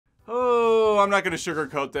I'm not gonna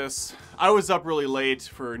sugarcoat this. I was up really late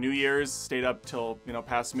for New Year's, stayed up till,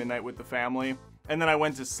 past midnight with the family. And then I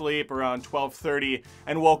went to sleep around 12:30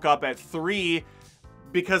 and woke up at 3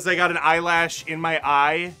 because I got an eyelash in my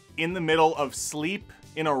eye in the middle of sleep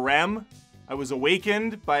in a REM. I was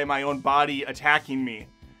awakened by my own body attacking me.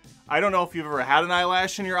 I don't know if you've ever had an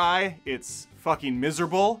eyelash in your eye. It's fucking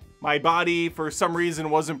miserable. My body, for some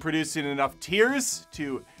reason, wasn't producing enough tears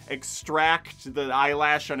to extract the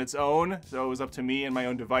eyelash on its own, so it was up to me and my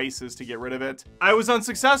own devices to get rid of it. I was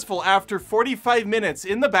unsuccessful after 45 minutes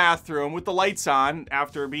in the bathroom with the lights on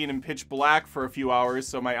after being in pitch black for a few hours,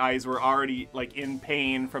 so my eyes were already like in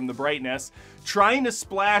pain from the brightness, trying to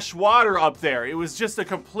splash water up there. It was just a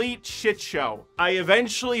complete shit show. I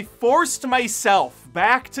eventually forced myself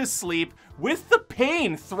back to sleep with the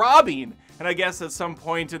pain throbbing, and I guess at some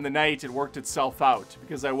point in the night it worked itself out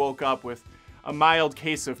because I woke up with a mild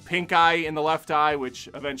case of pink eye in the left eye, which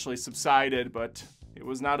eventually subsided, but it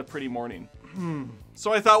was not a pretty morning.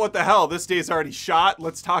 So I thought, what the hell, this day's already shot.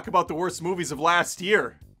 Let's talk about the worst movies of last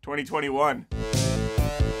year, 2021.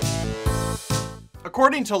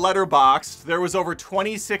 According to Letterboxd, there was over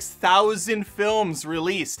 26,000 films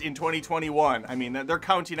released in 2021. I mean, they're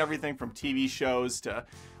counting everything from TV shows to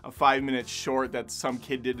a 5-minute short that some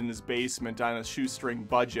kid did in his basement on a shoestring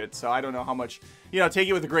budget. So I don't know how much, take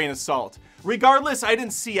it with a grain of salt. Regardless, I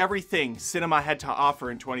didn't see everything cinema had to offer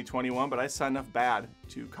in 2021, but I saw enough bad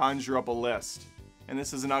to conjure up a list. And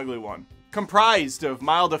this is an ugly one. Comprised of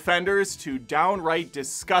mild offenders to downright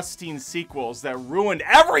disgusting sequels that ruined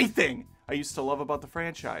everything I used to love about the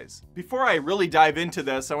franchise. Before I really dive into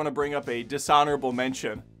this, I want to bring up a dishonorable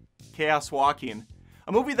mention. Chaos Walking.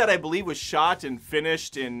 A movie that I believe was shot and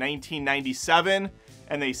finished in 1997,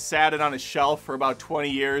 and they sat it on a shelf for about 20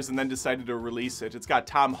 years and then decided to release it. It's got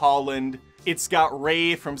Tom Holland, it's got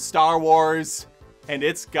Rey from Star Wars, and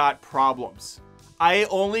it's got problems. I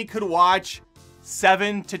only could watch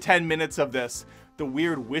 7 to 10 minutes of this. The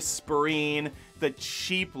weird whispering, the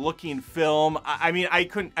cheap looking film. I mean, I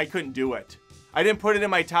couldn't do it. I didn't put it in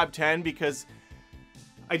my top 10 because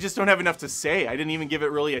I just don't have enough to say. I didn't even give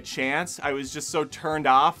it really a chance. I was just so turned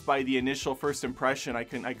off by the initial first impression, I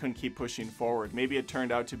couldn't keep pushing forward. Maybe it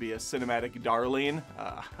turned out to be a cinematic darling.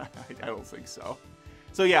 I don't think so.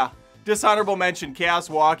 So yeah, dishonorable mention, Chaos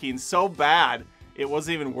Walking. So bad, it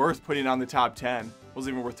wasn't even worth putting on the top 10. It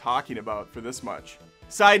wasn't even worth talking about for this much.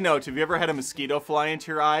 Side note, have you ever had a mosquito fly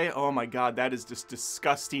into your eye? Oh my god, that is just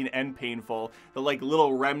disgusting and painful. The like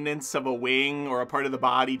little remnants of a wing or a part of the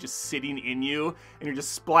body just sitting in you, and you're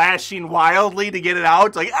just splashing wildly to get it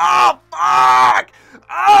out. Like, oh fuck!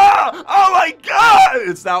 Oh my god!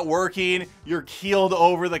 It's not working. You're keeled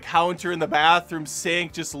over the counter in the bathroom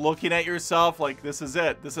sink, just looking at yourself like, this is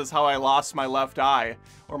it. This is how I lost my left eye.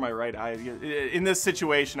 Or my right eye. In this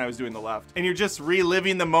situation, I was doing the left. And you're just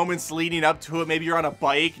reliving the moments leading up to it. Maybe you're on a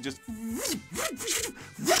bike, just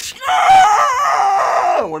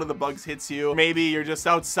one of the bugs hits you. Maybe you're just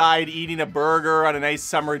outside eating a burger on a nice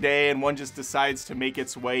summer day and one just decides to make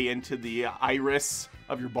its way into the iris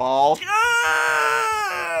of your ball.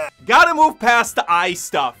 Gotta move past the eye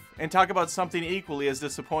stuff and talk about something equally as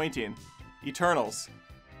disappointing. Eternals.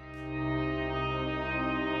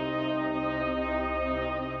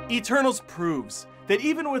 Eternals proves that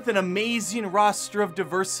even with an amazing roster of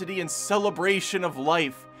diversity and celebration of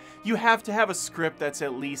life, you have to have a script that's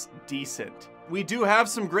at least decent. We do have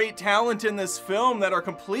some great talent in this film that are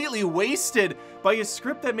completely wasted by a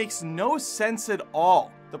script that makes no sense at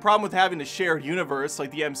all. The problem with having a shared universe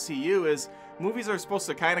like the MCU is movies are supposed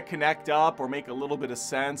to kind of connect up or make a little bit of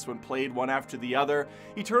sense when played one after the other.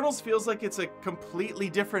 Eternals feels like it's a completely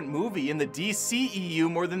different movie in the DCEU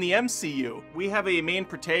more than the MCU. We have a main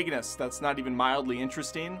protagonist that's not even mildly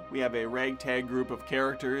interesting. We have a ragtag group of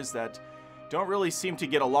characters that don't really seem to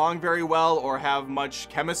get along very well or have much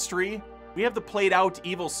chemistry. We have the played out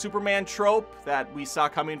evil Superman trope that we saw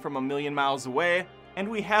coming from a million miles away. And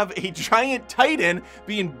we have a giant titan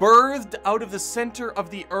being birthed out of the center of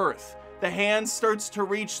the earth. The hand starts to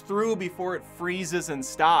reach through before it freezes and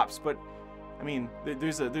stops. But, I mean,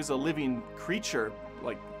 there's a living creature,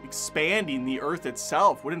 like, expanding the earth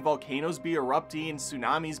itself. Wouldn't volcanoes be erupting,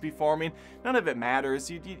 tsunamis be forming? None of it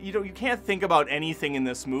matters. You can't think about anything in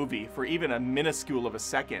this movie for even a minuscule of a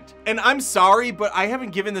second. And I'm sorry, but I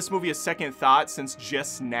haven't given this movie a second thought since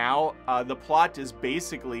just now. The plot is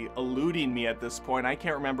basically eluding me at this point. I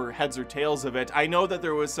can't remember heads or tails of it. I know that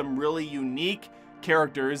there was some really unique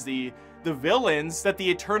characters, the villains that the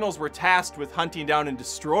Eternals were tasked with hunting down and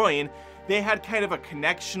destroying. They had kind of a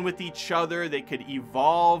connection with each other. They could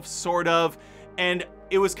evolve, sort of. And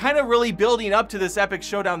it was kind of really building up to this epic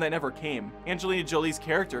showdown that never came. Angelina Jolie's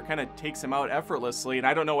character kind of takes him out effortlessly, and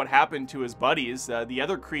I don't know what happened to his buddies. The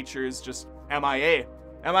other creatures just MIA.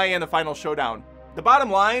 MIA in the final showdown. The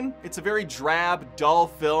bottom line, it's a very drab, dull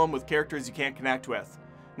film with characters you can't connect with.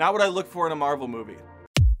 Not what I look for in a Marvel movie.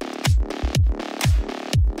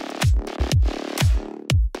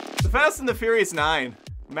 The Fast and the Furious 9.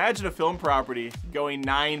 Imagine a film property going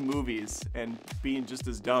 9 movies and being just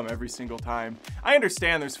as dumb every single time. I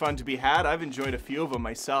understand there's fun to be had. I've enjoyed a few of them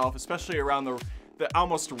myself, especially around the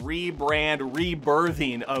almost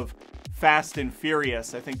rebirthing of Fast and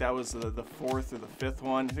Furious. I think that was the 4th or the 5th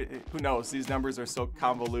one. Who knows? These numbers are so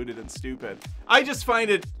convoluted and stupid. I just find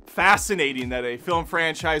it fascinating that a film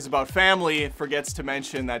franchise about family forgets to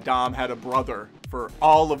mention that Dom had a brother for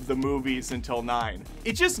all of the movies until 9.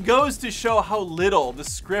 It just goes to show how little the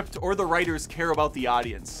script or the writers care about the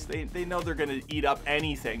audience. They know they're gonna eat up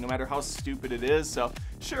anything, no matter how stupid it is. So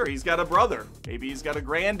sure, he's got a brother. Maybe he's got a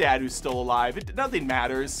granddad who's still alive. Nothing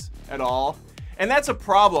matters at all. And that's a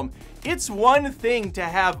problem. It's one thing to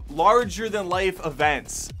have larger than life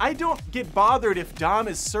events. I don't get bothered if Dom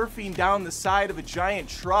is surfing down the side of a giant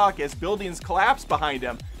truck as buildings collapse behind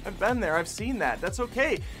him. I've been there, I've seen that. That's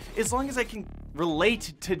okay, as long as I can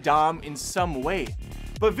relate to Dom in some way.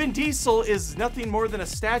 But Vin Diesel is nothing more than a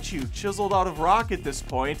statue chiseled out of rock at this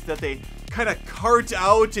point that they kind of cart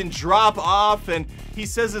out and drop off, and he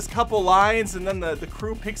says his couple lines and then the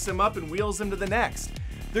crew picks him up and wheels him to the next.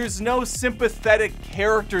 There's no sympathetic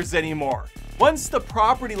characters anymore. Once the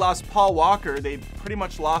property lost Paul Walker, they pretty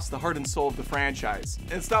much lost the heart and soul of the franchise.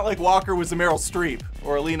 And it's not like Walker was a Meryl Streep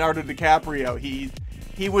or a Leonardo DiCaprio.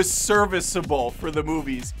 He was serviceable for the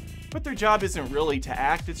movies. But their job isn't really to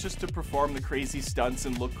act, it's just to perform the crazy stunts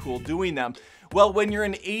and look cool doing them. Well, when you're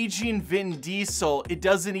an aging Vin Diesel, it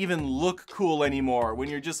doesn't even look cool anymore. When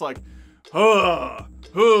you're just like,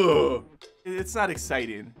 it's not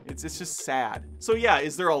exciting. It's just sad. So yeah,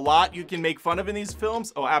 is there a lot you can make fun of in these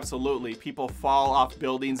films? Oh, absolutely. People fall off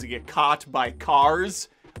buildings and get caught by cars.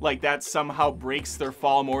 Like that somehow breaks their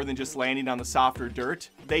fall more than just landing on the softer dirt.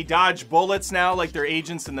 They dodge bullets now like they're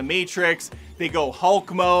agents in the Matrix. They go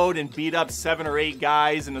Hulk mode and beat up 7 or 8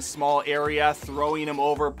 guys in a small area, throwing them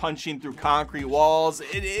over, punching through concrete walls.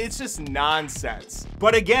 It's just nonsense.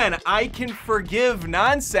 But again, I can forgive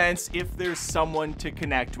nonsense if there's someone to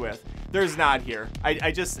connect with. There's not here.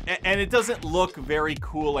 And it doesn't look very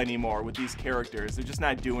cool anymore with these characters. They're just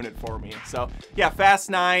not doing it for me. So yeah, Fast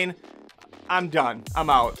 9, I'm done. I'm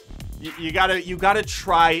out. You gotta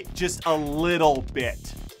try just a little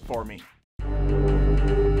bit for me.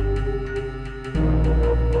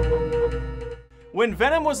 When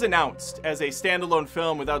Venom was announced as a standalone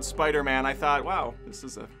film without Spider-Man, I thought, wow, this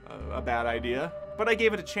is a bad idea. But I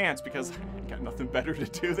gave it a chance because I got nothing better to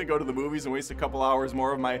do than go to the movies and waste a couple hours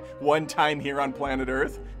more of my one time here on planet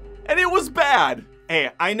Earth. And it was bad.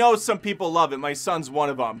 Hey, I know some people love it. My son's one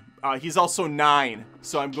of them. He's also 9,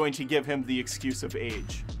 so I'm going to give him the excuse of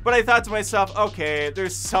age. But I thought to myself, okay,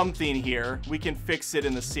 there's something here. We can fix it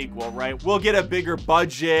in the sequel, right? We'll get a bigger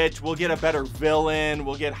budget, we'll get a better villain,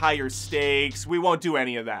 we'll get higher stakes. We won't do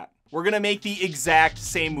any of that. We're gonna make the exact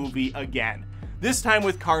same movie again. This time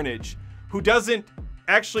with Carnage, who doesn't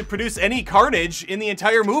actually produce any carnage in the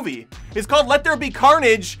entire movie. It's called Let There Be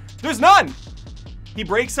Carnage. There's none. He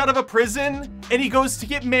breaks out of a prison and he goes to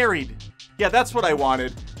get married. Yeah, that's what I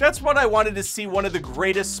wanted. That's what I wanted to see one of the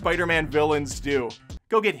greatest Spider-Man villains do.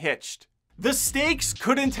 Go get hitched. The stakes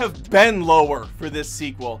couldn't have been lower for this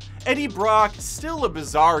sequel. Eddie Brock, still a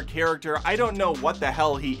bizarre character. I don't know what the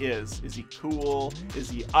hell he is. Is he cool? Is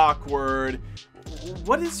he awkward?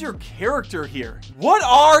 What is your character here? What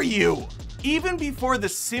are you? Even before the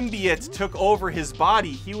symbiote took over his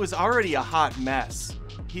body, he was already a hot mess.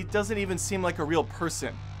 He doesn't even seem like a real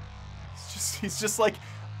person. He's just like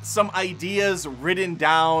some ideas written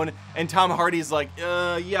down, and Tom Hardy's like,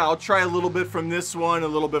 yeah, I'll try a little bit from this one, a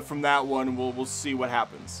little bit from that one, and we'll see what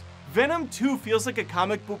happens. Venom 2 feels like a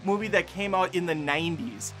comic book movie that came out in the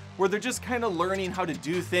 90s, where they're just kind of learning how to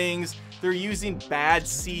do things. They're using bad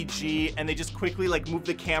CG, and they just quickly like move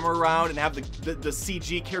the camera around and have the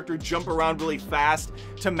CG character jump around really fast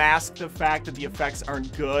to mask the fact that the effects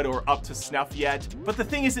aren't good or up to snuff yet. But the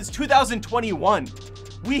thing is, it's 2021.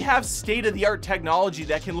 We have state-of-the-art technology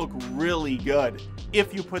that can look really good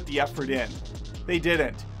if you put the effort in. They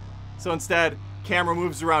didn't. So instead, camera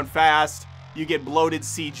moves around fast, you get bloated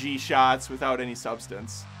CG shots without any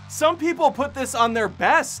substance. Some people put this on their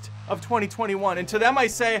best of 2021, and to them I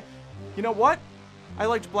say, you know what? I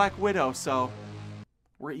liked Black Widow, so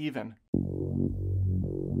we're even.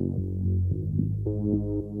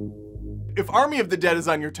 If Army of the Dead is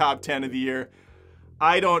on your top 10 of the year,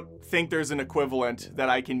 I don't think there's an equivalent that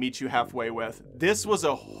I can meet you halfway with. This was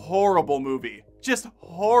a horrible movie. Just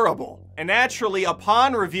horrible. And naturally,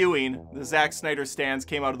 upon reviewing, the Zack Snyder stans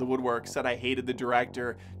came out of the woodwork, said I hated the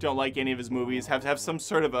director, don't like any of his movies, have some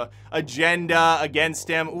sort of a agenda against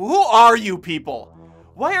him. Who are you people?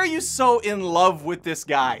 Why are you so in love with this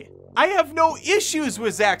guy? I have no issues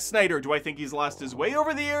with Zack Snyder. Do I think he's lost his way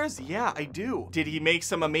over the years? Yeah, I do. Did he make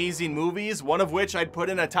some amazing movies, one of which I'd put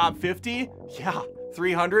in a top 50? Yeah,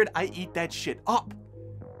 300, I eat that shit up.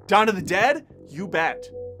 Dawn of the Dead? You bet.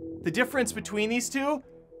 The difference between these two,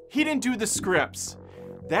 he didn't do the scripts.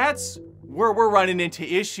 That's where we're running into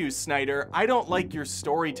issues, Snyder. I don't like your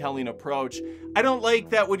storytelling approach. I don't like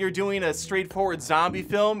that when you're doing a straightforward zombie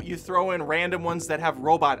film, you throw in random ones that have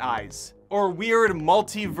robot eyes, or weird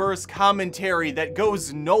multiverse commentary that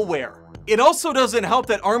goes nowhere. It also doesn't help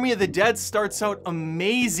that Army of the Dead starts out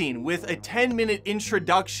amazing with a 10-minute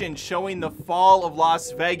introduction showing the fall of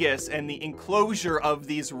Las Vegas and the enclosure of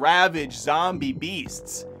these ravaged zombie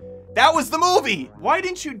beasts. That was the movie! Why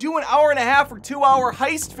didn't you do an hour-and-a-half or 2-hour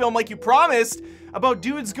heist film like you promised about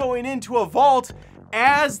dudes going into a vault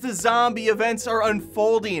as the zombie events are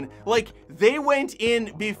unfolding? Like, they went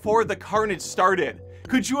in before the carnage started.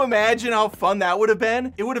 Could you imagine how fun that would have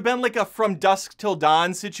been? It would have been like a From Dusk Till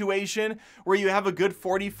Dawn situation where you have a good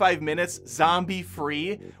 45 minutes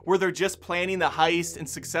zombie-free, where they're just planning the heist and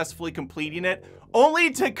successfully completing it,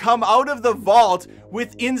 only to come out of the vault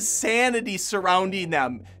with insanity surrounding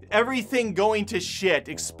them. Everything going to shit,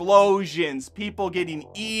 explosions, people getting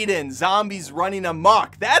eaten, zombies running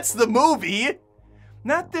amok. That's the movie!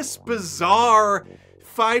 Not this bizarre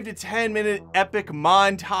 5 to 10 minute epic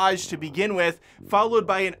montage to begin with, followed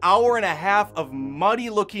by an hour-and-a-half of muddy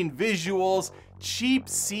looking visuals, cheap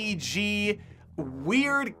CG,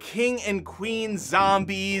 weird king and queen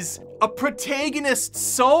zombies, a protagonist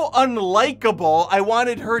so unlikable I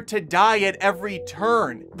wanted her to die at every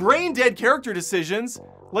turn. Brain dead character decisions,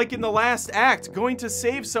 like in the last act, going to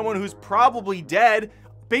save someone who's probably dead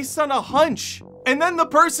based on a hunch. And then the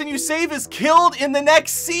person you save is killed in the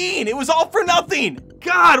next scene. It was all for nothing.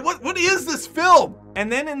 God, what is this film? And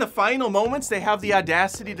then in the final moments, they have the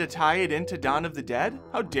audacity to tie it into Dawn of the Dead?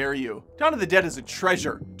 How dare you? Dawn of the Dead is a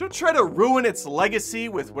treasure. Don't try to ruin its legacy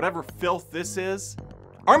with whatever filth this is.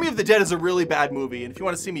 Army of the Dead is a really bad movie, and if you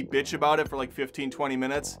want to see me bitch about it for like 15-20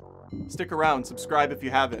 minutes, stick around, subscribe if you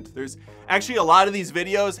haven't. There's actually a lot of these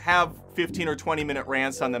videos have 15 or 20 minute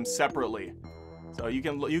rants on them separately. So you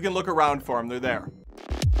can look around for them, they're there.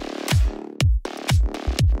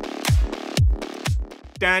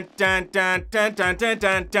 Dun dun dun dun dun dun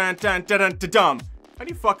dun dun dun dun dun. How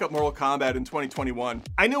do you fuck up Mortal Kombat in 2021?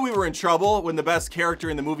 I knew we were in trouble when the best character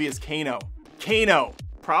in the movie is Kano. Kano.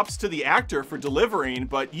 Props to the actor for delivering,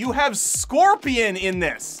 but you have Scorpion in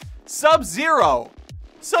this. Sub-Zero.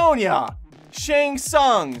 Sonya, Shang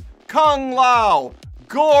Tsung, Kung Lao,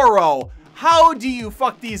 Goro. How do you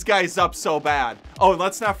fuck these guys up so bad? Oh, and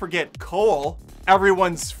let's not forget Cole,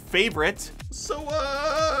 everyone's favorite. So,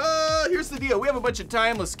 here's the deal. We have a bunch of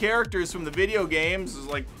timeless characters from the video games. There's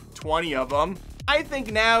like 20 of them. I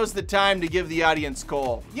think now's the time to give the audience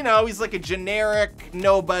Cole. You know, he's like a generic,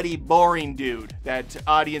 nobody, boring dude that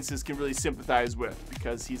audiences can really sympathize with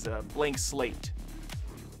because he's a blank slate.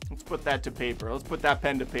 Let's put that to paper. Let's put that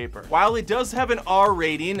pen to paper. While it does have an R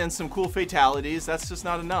rating and some cool fatalities, that's just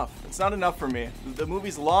not enough. It's not enough for me. The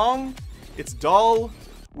movie's long, it's dull.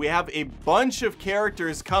 We have a bunch of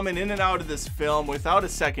characters coming in and out of this film without a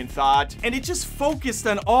second thought, and it just focused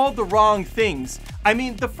on all the wrong things. I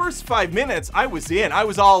mean, the first 5 minutes, I was in. I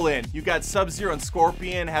was all in. You got Sub-Zero and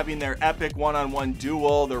Scorpion having their epic one-on-one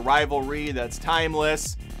duel, their rivalry that's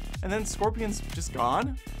timeless, and then Scorpion's just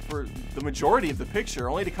gone for the majority of the picture,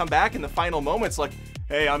 only to come back in the final moments like,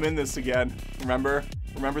 hey, I'm in this again. Remember?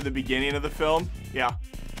 Remember the beginning of the film? Yeah.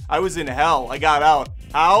 I was in hell. I got out.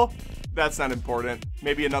 How? That's not important.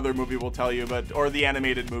 Maybe another movie will tell you, or the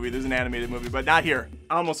animated movie. There's an animated movie, but not here.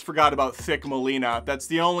 I almost forgot about Thick Melina. That's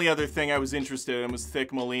the only other thing I was interested in was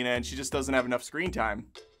Thick Melina, and she just doesn't have enough screen time.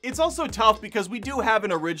 It's also tough because we do have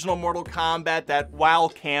an original Mortal Kombat that, while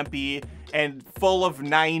campy and full of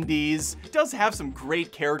 90s, does have some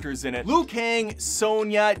great characters in it. Liu Kang,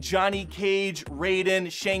 Sonya, Johnny Cage,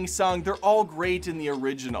 Raiden, Shang Tsung, they're all great in the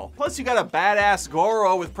original. Plus you got a badass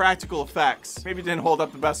Goro with practical effects. Maybe it didn't hold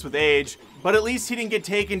up the best with age, but at least he didn't get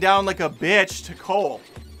taken down like a bitch to Cole.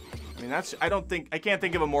 I mean, I can't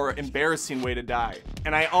think of a more embarrassing way to die.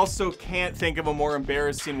 And I also can't think of a more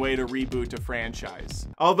embarrassing way to reboot a franchise.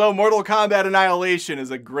 Although Mortal Kombat Annihilation is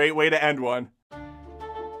a great way to end one.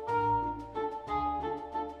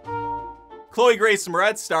 Chloe Grace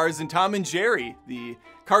Moretz stars in Tom and Jerry, the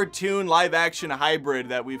cartoon live-action hybrid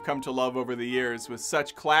that we've come to love over the years, with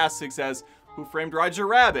such classics as Who Framed Roger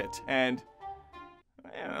Rabbit and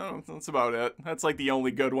that's about it. That's like the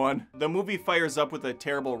only good one. The movie fires up with a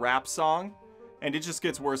terrible rap song, and it just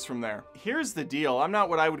gets worse from there. Here's the deal. I'm not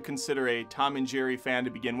what I would consider a Tom and Jerry fan to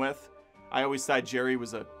begin with. I always thought Jerry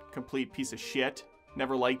was a complete piece of shit.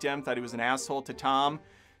 Never liked him. Thought he was an asshole to Tom.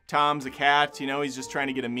 Tom's a cat, you know, he's just trying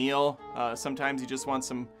to get a meal. Sometimes he just wants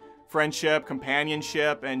some friendship,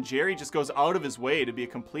 companionship, and Jerry just goes out of his way to be a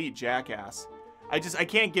complete jackass. I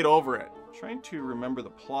can't get over it. I'm trying to remember the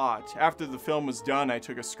plot. After the film was done, I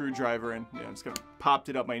took a screwdriver and just kind of popped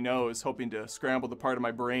it up my nose, hoping to scramble the part of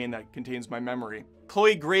my brain that contains my memory.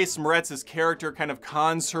 Chloe Grace Moretz's character kind of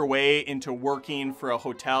cons her way into working for a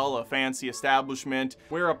hotel, a fancy establishment,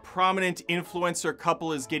 where a prominent influencer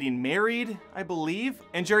couple is getting married, I believe.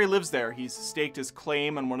 And Jerry lives there. He's staked his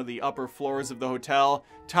claim on one of the upper floors of the hotel.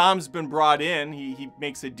 Tom's been brought in. He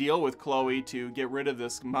makes a deal with Chloe to get rid of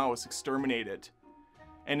this mouse, exterminate it.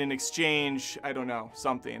 And in exchange, I don't know,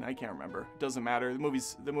 something, I can't remember. It doesn't matter.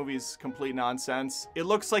 The movie's complete nonsense. It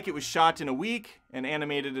looks like it was shot in a week and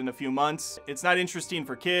animated in a few months. It's not interesting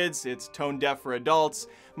for kids. It's tone deaf for adults.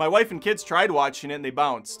 My wife and kids tried watching it and they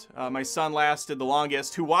bounced. My son lasted the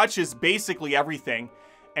longest, who watches basically everything.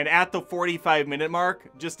 And at the 45-minute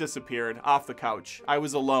mark, just disappeared off the couch. I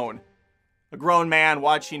was alone. A grown man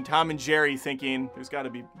watching Tom and Jerry thinking, there's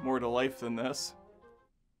gotta be more to life than this.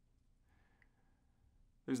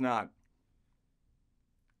 There's not.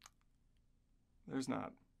 There's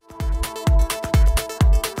not.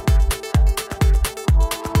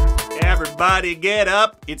 Everybody get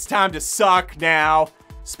up. It's time to suck now.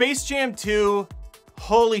 Space Jam 2.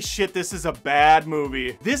 Holy shit, this is a bad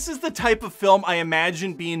movie. This is the type of film I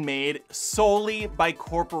imagine being made solely by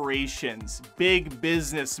corporations. Big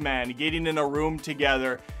businessmen getting in a room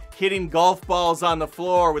together, hitting golf balls on the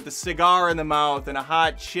floor with a cigar in the mouth and a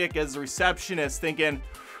hot chick as a receptionist, thinking,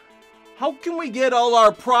 how can we get all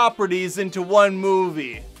our properties into one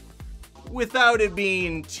movie without it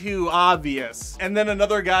being too obvious? And then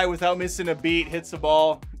another guy, without missing a beat, hits the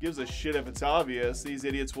ball. Gives a shit if it's obvious. These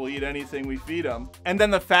idiots will eat anything we feed them. And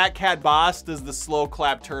then the fat cat boss does the slow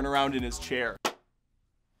clap turnaround in his chair.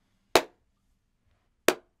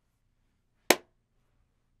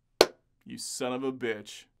 You son of a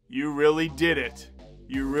bitch. You really did it.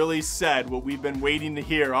 You really said what we've been waiting to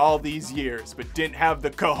hear all these years, but didn't have the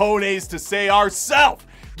cojones to say ourselves.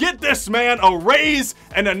 Get this man a raise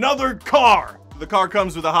and another car. The car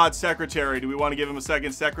comes with a hot secretary. Do we want to give him a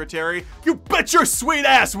second secretary? You bet your sweet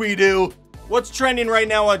ass we do. What's trending right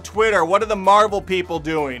now on Twitter? What are the Marvel people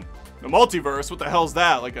doing? The multiverse? What the hell's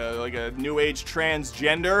that? Like a new age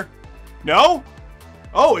transgender? No?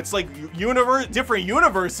 Oh, it's like different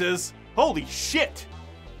universes. Holy shit.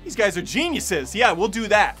 These guys are geniuses. Yeah, we'll do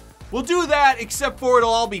that. We'll do that, except for it'll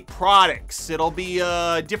all be products. It'll be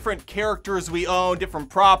different characters we own, different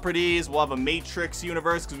properties. We'll have a Matrix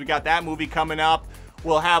universe because we got that movie coming up.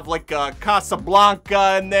 We'll have like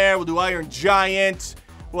Casablanca in there. We'll do Iron Giant.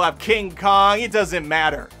 We'll have King Kong. It doesn't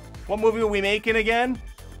matter. What movie are we making again?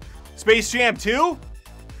 Space Jam 2?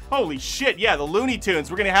 Holy shit, yeah, the Looney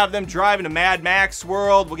Tunes. We're gonna have them drive into Mad Max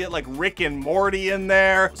world. We'll get like Rick and Morty in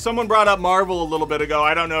there. Someone brought up Marvel a little bit ago.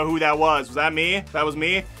 I don't know who that was. Was that me? That was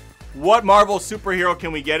me? What Marvel superhero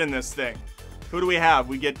can we get in this thing? Who do we have?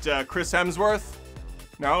 We get Chris Hemsworth?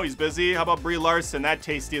 No, he's busy. How about Brie Larson? That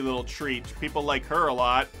tasty little treat. People like her a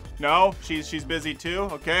lot. No, she's busy too,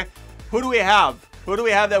 okay. Who do we have? Who do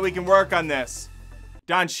we have that we can work on this?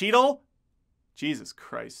 Don Cheadle? Jesus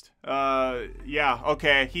Christ. Yeah,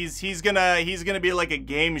 okay. He's gonna be like a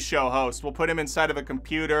game show host. We'll put him inside of a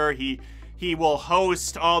computer. He will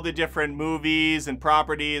host all the different movies and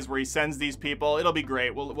properties where he sends these people. It'll be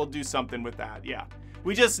great. We'll do something with that. Yeah.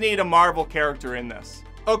 We just need a Marvel character in this.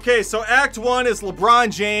 Okay, so Act 1 is LeBron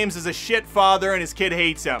James is a shit father and his kid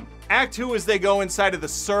hates him. Act 2 is they go inside of the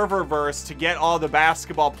serververse to get all the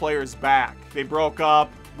basketball players back. They broke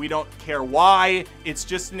up. We don't care why. It's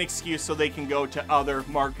just an excuse so they can go to other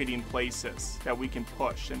marketing places that we can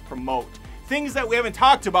push and promote. Things that we haven't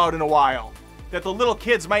talked about in a while, that the little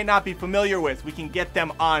kids might not be familiar with. We can get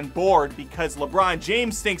them on board because LeBron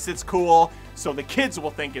James thinks it's cool, so the kids will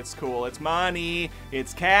think it's cool. It's money,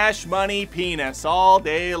 it's cash, money, penis all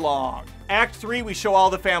day long. Act 3, we show all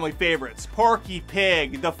the family favorites. Porky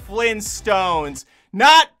Pig, the Flintstones,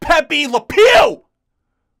 not Pepe Le Pew!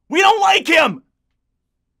 We don't like him!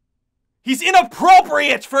 He's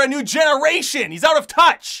inappropriate for a new generation. He's out of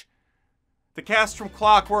touch. The cast from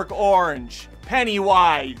Clockwork Orange,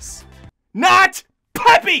 Pennywise, not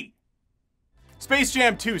Peppy. Space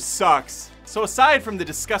Jam 2 sucks. So aside from the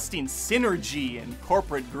disgusting synergy and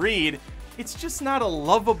corporate greed, it's just not a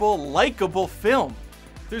lovable, likable film.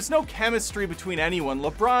 There's no chemistry between anyone.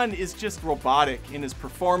 LeBron is just robotic in his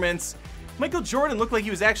performance. Michael Jordan looked like he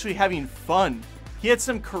was actually having fun. He had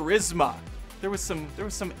some charisma. There was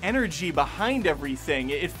some energy behind everything.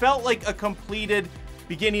 It felt like a completed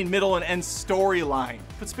beginning, middle, and end storyline.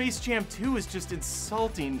 But Space Jam 2 is just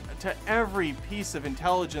insulting to every piece of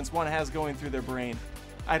intelligence one has going through their brain.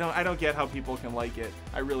 I don't get how people can like it.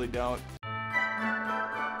 I really don't.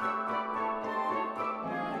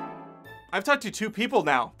 I've talked to 2 people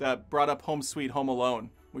now that brought up Home Sweet Home Alone,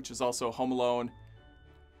 which is also Home Alone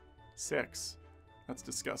 6. That's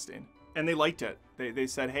disgusting. And they liked it. They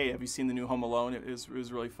said, hey, have you seen the new Home Alone? It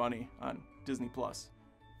was really funny on Disney+.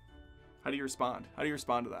 How do you respond? How do you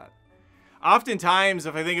respond to that? Oftentimes,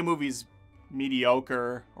 if I think a movie's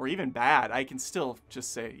mediocre or even bad, I can still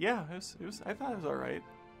just say, yeah, I thought it was all right.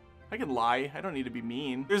 I can lie. I don't need to be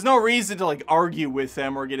mean. There's no reason to like argue with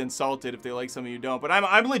them or get insulted if they like something you don't. But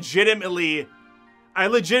I legitimately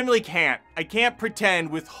can't. I can't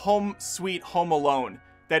pretend with Home Sweet Home Alone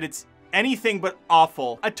that it's anything but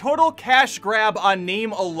awful. A total cash grab on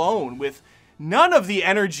name alone with none of the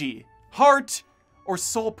energy, heart, or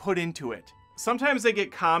soul put into it. Sometimes I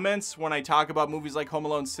get comments when I talk about movies like Home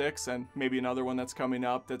Alone 6 and maybe another one that's coming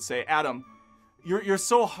up that say, Adam, you're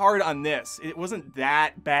so hard on this. It wasn't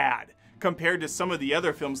that bad compared to some of the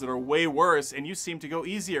other films that are way worse and you seem to go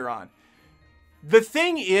easier on. The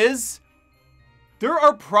thing is, there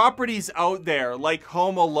are properties out there like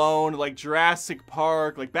Home Alone, like Jurassic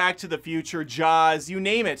Park, like Back to the Future, Jaws, you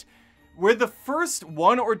name it, where the first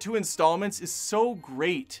 1 or 2 installments is so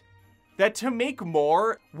great that to make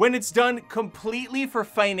more, when it's done completely for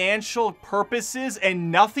financial purposes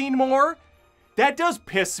and nothing more, that does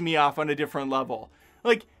piss me off on a different level.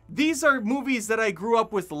 Like, these are movies that I grew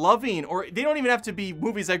up with loving, or they don't even have to be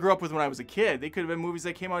movies I grew up with when I was a kid. They could have been movies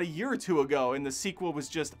that came out a year or 2 ago and the sequel was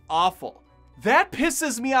just awful. That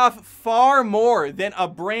pisses me off far more than a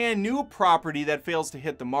brand new property that fails to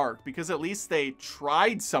hit the mark, because at least they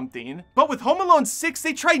tried something. But with Home Alone 6,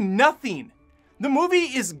 they tried nothing. The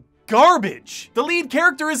movie is garbage. The lead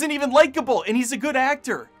character isn't even likable, and he's a good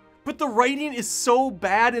actor. But the writing is so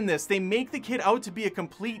bad in this. They make the kid out to be a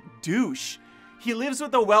complete douche. He lives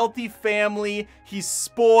with a wealthy family. He's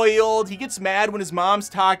spoiled. He gets mad when his mom's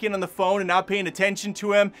talking on the phone and not paying attention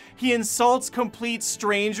to him. He insults complete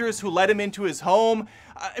strangers who let him into his home.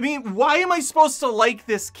 I mean, why am I supposed to like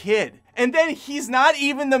this kid? And then he's not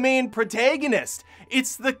even the main protagonist.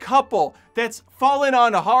 It's the couple that's fallen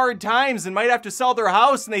on hard times and might have to sell their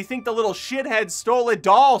house, and they think the little shithead stole a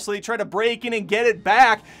doll, so they try to break in and get it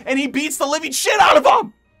back, and he beats the living shit out of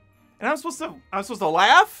them. And I'm supposed to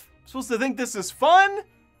laugh? I'm supposed to think this is fun?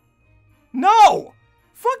 No!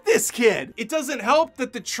 Fuck this kid. It doesn't help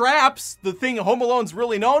that the traps, the thing Home Alone's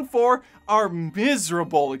really known for, are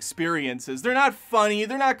miserable experiences. They're not funny,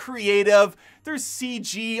 they're not creative, there's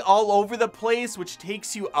CG all over the place, which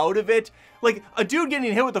takes you out of it. Like, a dude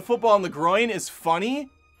getting hit with a football in the groin is funny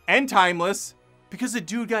and timeless because a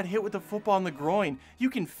dude got hit with a football in the groin.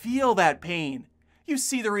 You can feel that pain. You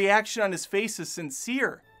see the reaction on his face is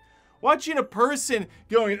sincere. Watching a person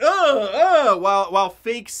going, while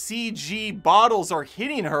fake CG bottles are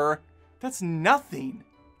hitting her, that's nothing.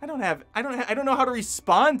 I don't know how to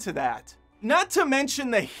respond to that. Not to mention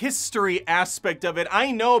the history aspect of it.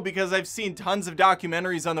 I know because I've seen tons of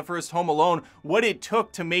documentaries on the first Home Alone what it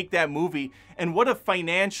took to make that movie and what a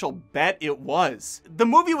financial bet it was. The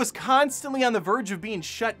movie was constantly on the verge of being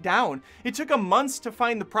shut down. It took them months to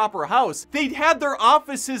find the proper house. They'd had their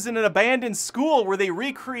offices in an abandoned school where they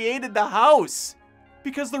recreated the house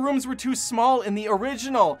because the rooms were too small in the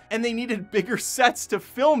original and they needed bigger sets to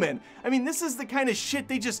film in. I mean, this is the kind of shit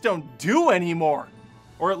they just don't do anymore.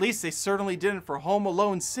 Or at least they certainly didn't for Home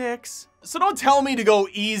Alone 6. So don't tell me to go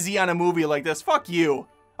easy on a movie like this. Fuck you.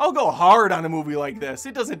 I'll go hard on a movie like this.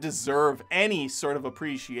 It doesn't deserve any sort of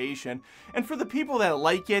appreciation. And for the people that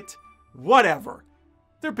like it, whatever.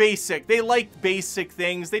 They're basic. They like basic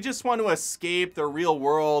things. They just want to escape the real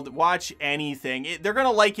world, watch anything. They're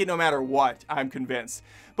gonna like it no matter what, I'm convinced.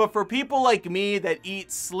 But for people like me that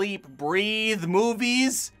eat, sleep, breathe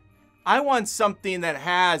movies, I want something that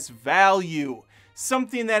has value.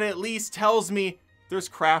 Something that at least tells me there's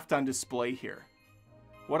craft on display here.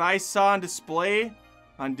 What I saw on display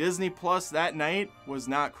on Disney Plus that night was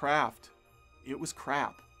not craft. It was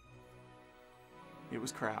crap. It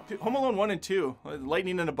was crap. Home Alone 1 and 2,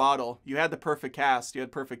 lightning in a bottle. You had the perfect cast. You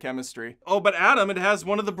had perfect chemistry. Oh, but Adam, it has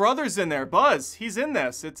one of the brothers in there. Buzz, he's in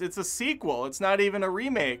this. It's a sequel. It's not even a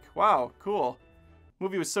remake. Wow, cool.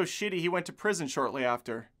 Movie was so shitty, he went to prison shortly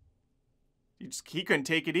after. He couldn't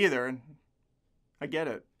take it either, and I get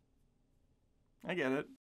it. I get it.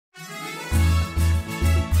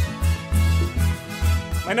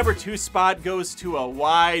 My number 2 spot goes to a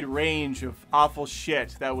wide range of awful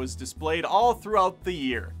shit that was displayed all throughout the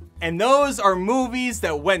year. And those are movies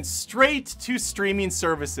that went straight to streaming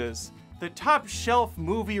services. The top shelf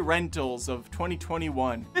movie rentals of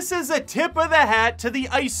 2021. This is a tip of the hat to the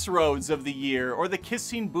Ice Roads of the year, or the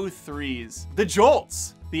Kissing Booth 3s, the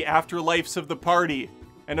Jolts, the Afterlifes of the Party,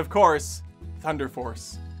 and of course, Thunder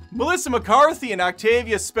Force. Melissa McCarthy and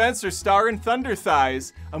Octavia Spencer star in Thunder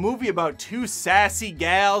Thighs, a movie about 2 sassy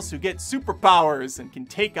gals who get superpowers and can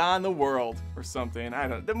take on the world, or something. I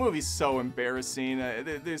don't know. The movie's so embarrassing.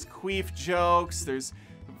 There's queef jokes, there's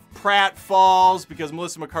pratfalls because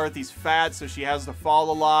Melissa McCarthy's fat, so she has to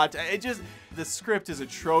fall a lot. The script is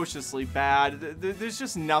atrociously bad. There's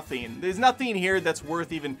just nothing. There's nothing here that's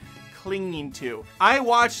worth even clinging to. I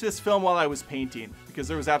watched this film while I was painting because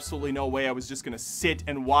there was absolutely no way I was just gonna sit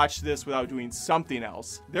and watch this without doing something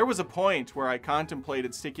else. There was a point where I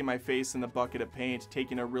contemplated sticking my face in the bucket of paint,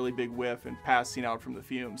 taking a really big whiff, and passing out from the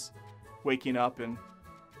fumes. Waking up in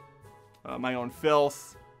my own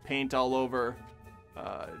filth, paint all over,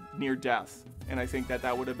 near death. And I think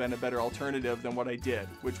that would have been a better alternative than what I did,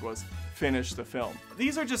 which was finish the film.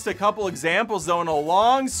 These are just a couple examples, though, in a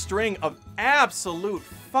long string of absolute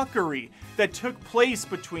fuckery that took place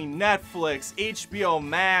between Netflix, HBO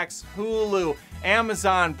Max, Hulu,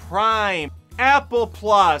 Amazon Prime, Apple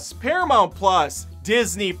Plus, Paramount Plus,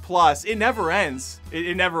 Disney Plus. It never ends.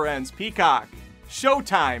 It never ends. Peacock,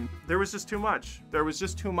 Showtime. There was just too much. There was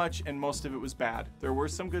just too much, and most of it was bad. There were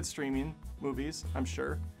some good streaming movies, I'm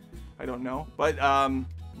sure. I don't know, but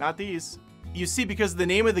not these. You see, because the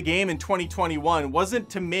name of the game in 2021 wasn't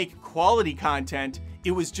to make quality content,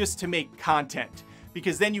 it was just to make content.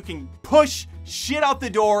 Because then you can push shit out the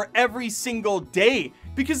door every single day.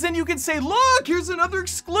 Because then you can say, look, here's another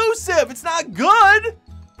exclusive. It's not good,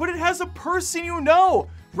 but it has a person you know.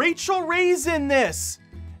 Rachel Ray's in this,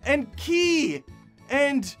 and Key,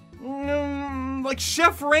 and like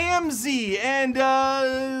Chef Ramsay, and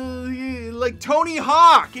like Tony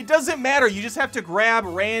Hawk. It doesn't matter. You just have to grab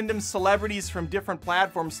random celebrities from different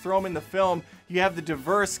platforms, throw them in the film. You have the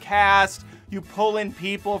diverse cast. You pull in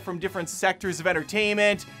people from different sectors of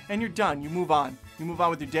entertainment, and you're done. You move on. You move on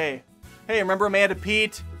with your day. Hey, remember Amanda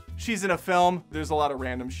Peet? She's in a film. There's a lot of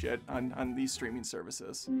random shit on these streaming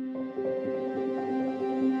services.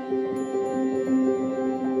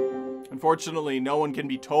 Unfortunately, no one can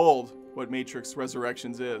be told what Matrix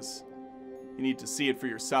Resurrections is. You need to see it for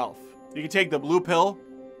yourself. You can take the blue pill,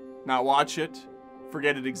 not watch it,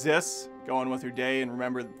 forget it exists, go on with your day and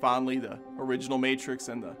remember fondly the original Matrix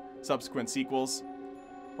and the subsequent sequels.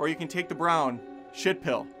 Or you can take the brown shit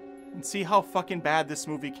pill and see how fucking bad this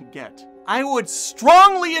movie can get. I would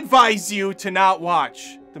strongly advise you to not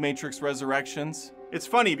watch The Matrix Resurrections. It's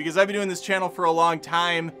funny because I've been doing this channel for a long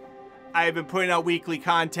time. I've been putting out weekly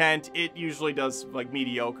content. It usually does like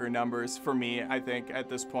mediocre numbers for me. I think at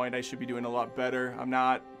this point I should be doing a lot better. I'm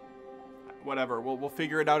not. Whatever, we'll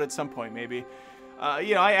figure it out at some point maybe.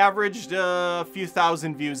 You know, I averaged a few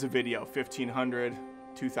thousand views a video, 1,500,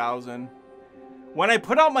 2,000. When I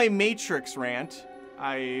put out my Matrix rant,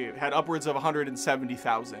 I had upwards of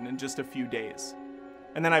 170,000 in just a few days.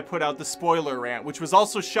 And then I put out the spoiler rant, which was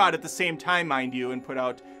also shot at the same time, mind you, and put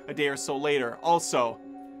out a day or so later. Also,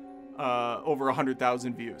 over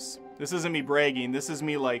 100,000 views. This isn't me bragging. This is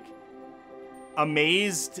me like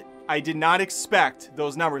amazed. I did not expect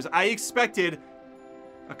those numbers. I expected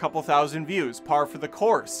a couple thousand views, par for the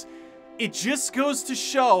course. It just goes to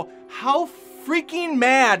show how freaking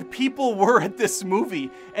mad people were at this movie,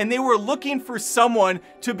 and they were looking for someone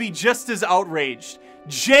to be just as outraged.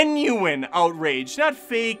 Genuine outrage, not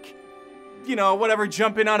fake, you know, whatever,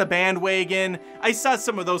 jumping on a bandwagon. I saw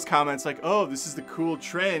some of those comments like, oh, this is the cool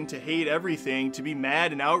trend to hate everything, to be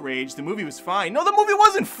mad and outraged. The movie was fine. No, the movie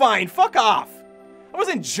wasn't fine. Fuck off. I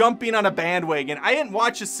wasn't jumping on a bandwagon. I didn't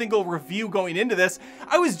watch a single review going into this.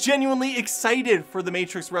 I was genuinely excited for The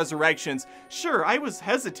Matrix Resurrections. Sure, I was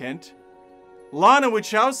hesitant. Lana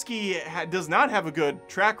Wachowski does not have a good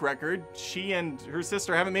track record. She and her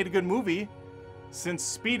sister haven't made a good movie since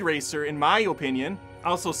Speed Racer, in my opinion.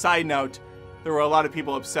 Also, side note, there were a lot of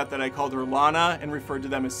people upset that I called her Lana and referred to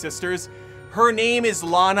them as sisters. Her name is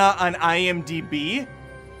Lana on IMDb.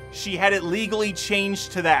 She had it legally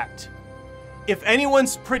changed to that. If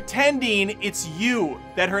anyone's pretending it's you,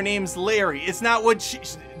 that her name's Larry, it's not what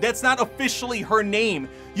that's not officially her name.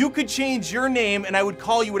 You could change your name and I would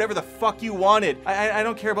call you whatever the fuck you wanted. I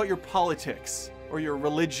don't care about your politics or your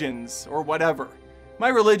religions or whatever. My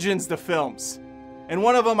religion's the films. And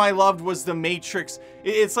one of them I loved was The Matrix.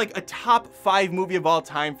 It's like a top 5 movie of all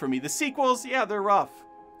time for me. The sequels, yeah, they're rough.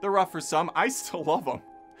 They're rough for some. I still love them.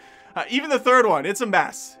 Even the third one, it's a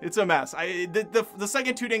mess. It's a mess. The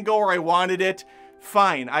second two didn't go where I wanted it.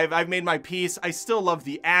 Fine, I've made my peace. I still love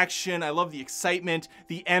the action. I love the excitement,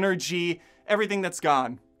 the energy, everything that's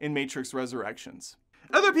gone in Matrix Resurrections.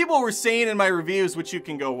 Other people were saying in my reviews, which you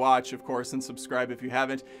can go watch, of course, and subscribe if you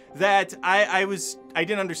haven't, that I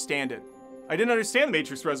didn't understand it. I didn't understand The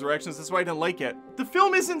Matrix Resurrections, that's why I didn't like it. The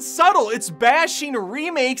film isn't subtle, it's bashing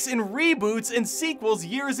remakes and reboots and sequels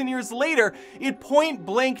years and years later. It point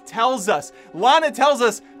blank tells us, Lana tells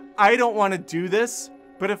us, I don't want to do this,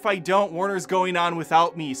 but if I don't, Warner's going on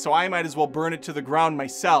without me, so I might as well burn it to the ground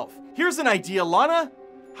myself. Here's an idea, Lana.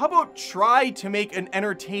 How about try to make an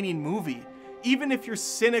entertaining movie, even if you're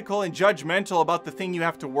cynical and judgmental about the thing you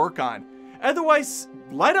have to work on? Otherwise,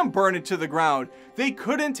 let them burn it to the ground. They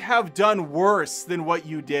couldn't have done worse than what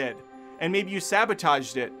you did. And maybe you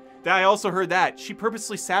sabotaged it. I also heard that. She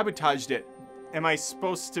purposely sabotaged it. Am I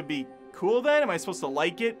supposed to be cool then? Am I supposed to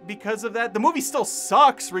like it because of that? The movie still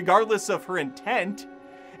sucks regardless of her intent.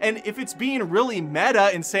 And if it's being really meta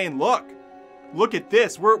and saying, look at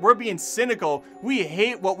this, we're being cynical. We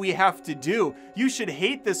hate what we have to do. You should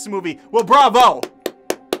hate this movie. Well, bravo!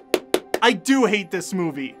 I do hate this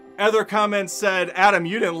movie. Other comments said, Adam,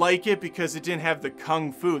 you didn't like it because it didn't have the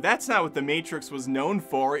kung fu. That's not what The Matrix was known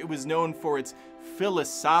for. It was known for its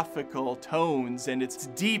philosophical tones and its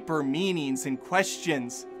deeper meanings and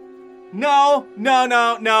questions. No.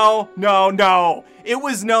 It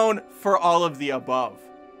was known for all of the above.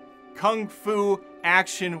 Kung fu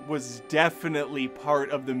action was definitely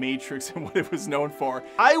part of The Matrix and what it was known for.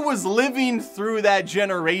 I was living through that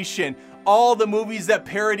generation. All the movies that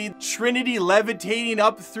parodied Trinity levitating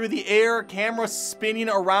up through the air, camera spinning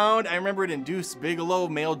around. I remember it in Deuce Bigalow,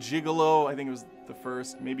 Male Gigolo. I think it was the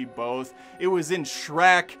first, maybe both. It was in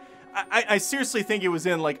Shrek. I seriously think it was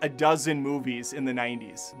in like a dozen movies in the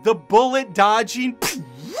 90s. The bullet dodging.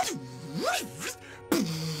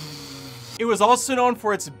 It was also known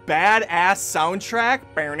for its badass soundtrack.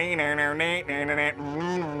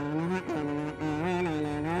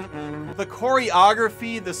 The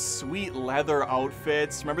choreography, the sweet leather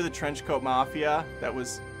outfits. Remember the Trenchcoat Mafia? That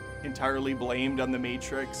was entirely blamed on The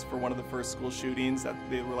Matrix for one of the first school shootings. That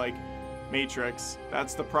they were like, Matrix,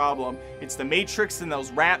 that's the problem. It's The Matrix and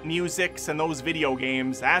those rap musics and those video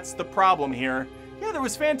games. That's the problem here. Yeah, there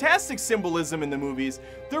was fantastic symbolism in the movies.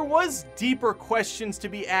 There was deeper questions to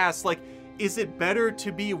be asked, like, is it better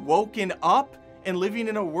to be woken up and living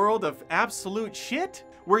in a world of absolute shit?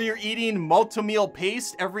 Where you're eating multi-meal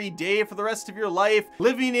paste every day for the rest of your life,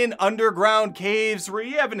 living in underground caves where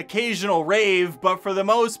you have an occasional rave, but for the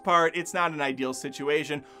most part, it's not an ideal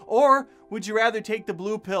situation? Or would you rather take the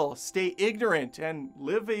blue pill, stay ignorant, and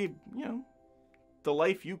live a, the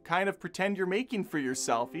life you kind of pretend you're making for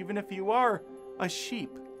yourself, even if you are a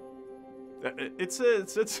sheep? It's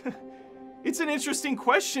an interesting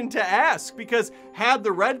question to ask, because had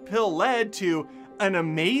the red pill led to an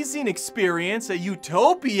amazing experience, a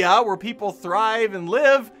utopia where people thrive and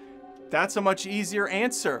live, that's a much easier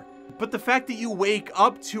answer. But the fact that you wake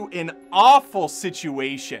up to an awful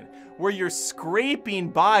situation where you're scraping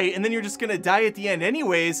by and then you're just gonna die at the end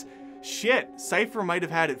anyways, shit, Cypher might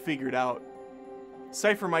have had it figured out.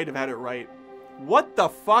 Cypher might have had it right. What the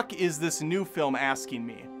fuck is this new film asking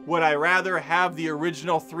me? Would I rather have the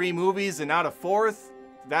original 3 movies and not a 4th?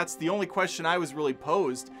 That's the only question I was really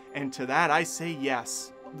posed, and to that I say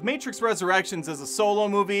yes. The Matrix Resurrections as a solo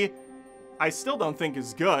movie, I still don't think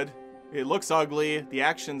is good. It looks ugly, the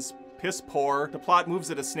action's piss poor, the plot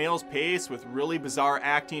moves at a snail's pace with really bizarre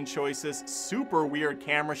acting choices, super weird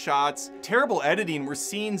camera shots, terrible editing where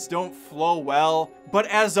scenes don't flow well. But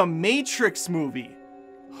as a Matrix movie,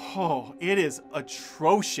 oh, it is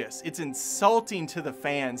atrocious. It's insulting to the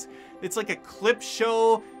fans. It's like a clip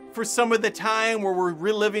show for some of the time where we're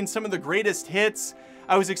reliving some of the greatest hits.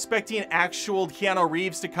 I was expecting actual Keanu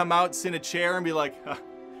Reeves to come out, sit in a chair, and be like, huh,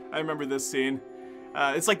 I remember this scene.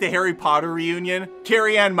 It's like the Harry Potter reunion.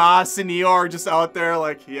 Carrie-Anne Moss and Neo are just out there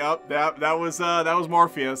like, yep, that was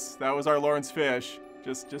Morpheus. That was our Lawrence Fish.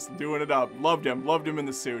 Just doing it up. Loved him in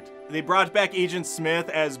the suit. They brought back Agent Smith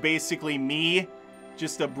as basically me.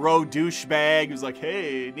 Just a bro douchebag who's like,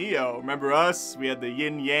 hey, Neo, remember us? We had the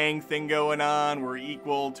yin-yang thing going on. We're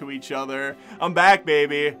equal to each other. I'm back,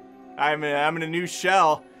 baby. I'm in a new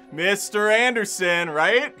shell. Mr. Anderson,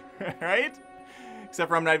 right? Right? Except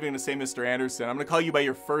for I'm not even going to say Mr. Anderson. I'm going to call you by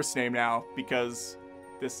your first name now because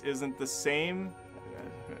this isn't the same.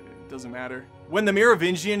 It doesn't matter. When the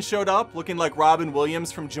Merovingian showed up, looking like Robin Williams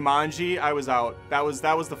from Jumanji, I was out. That was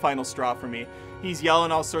the final straw for me. He's yelling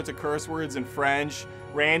all sorts of curse words in French,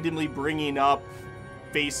 randomly bringing up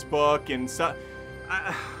Facebook and so.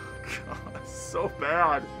 God, so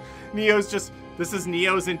bad. This is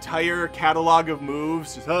Neo's entire catalog of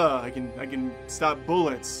moves. Just, I can stop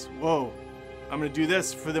bullets. Whoa, I'm gonna do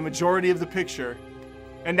this for the majority of the picture.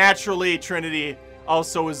 And naturally, Trinity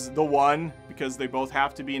also is the one, because they both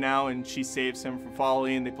have to be now, and she saves him from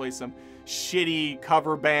falling. They play some shitty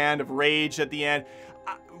cover band of Rage at the end.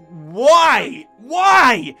 Why?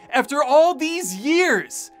 Why? After all these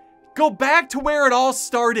years, go back to where it all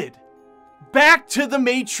started. Back to the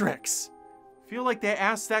Matrix. I feel like they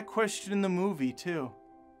asked that question in the movie, too.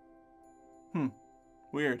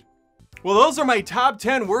 Weird. Well, those are my top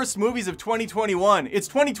 10 worst movies of 2021. It's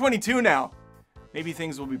 2022 now. Maybe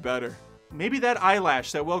things will be better. Maybe that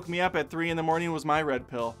eyelash that woke me up at 3 in the morning was my red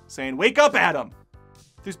pill, saying, "Wake up, Adam!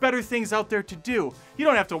 There's better things out there to do. You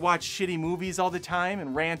don't have to watch shitty movies all the time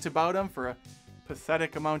and rant about them for a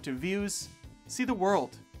pathetic amount of views. See the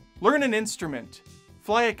world. Learn an instrument.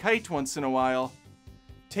 Fly a kite once in a while.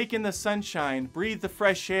 Take in the sunshine. Breathe the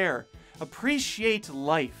fresh air. Appreciate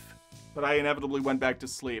life." But I inevitably went back to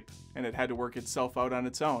sleep, and it had to work itself out on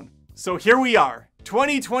its own. So here we are,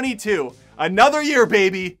 2022. Another year,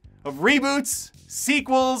 baby, of reboots,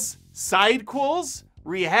 sequels, sidequels,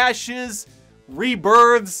 rehashes,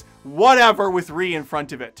 rebirths, whatever with re in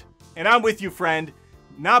front of it. And I'm with you, friend.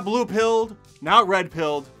 Not blue-pilled, not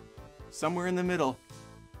red-pilled, somewhere in the middle.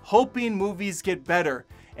 Hoping movies get better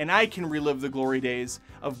and I can relive the glory days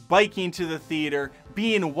of biking to the theater,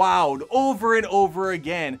 being wowed over and over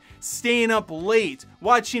again, staying up late,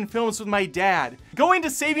 watching films with my dad, going to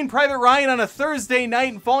Saving Private Ryan on a Thursday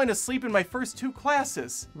night and falling asleep in my first 2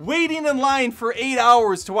 classes, waiting in line for 8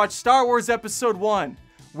 hours to watch Star Wars Episode 1,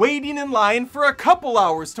 waiting in line for a couple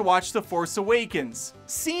hours to watch The Force Awakens,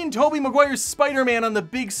 seeing Tobey Maguire's Spider-Man on the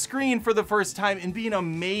big screen for the first time and being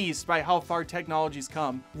amazed by how far technology's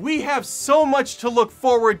come. We have so much to look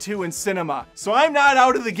forward to in cinema, so I'm not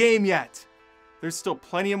out of the game yet. There's still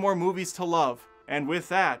plenty of more movies to love, and with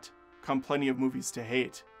that, come plenty of movies to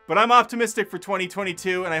hate. But I'm optimistic for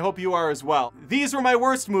 2022, and I hope you are as well. These were my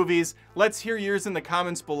worst movies. Let's hear yours in the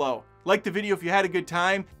comments below. Like the video if you had a good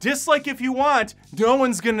time. Dislike if you want. No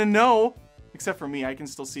one's gonna know. Except for me, I can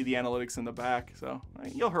still see the analytics in the back, so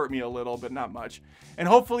you'll hurt me a little, but not much. And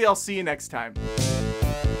hopefully I'll see you next time.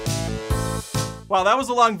 Wow, that was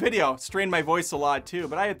a long video. Strained my voice a lot too,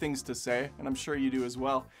 but I had things to say, and I'm sure you do as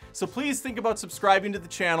well. So please think about subscribing to the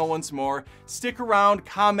channel once more. Stick around,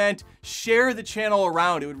 comment, share the channel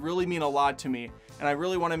around. It would really mean a lot to me. And I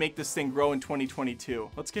really want to make this thing grow in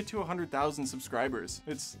 2022. Let's get to 100,000 subscribers.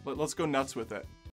 Let's go nuts with it.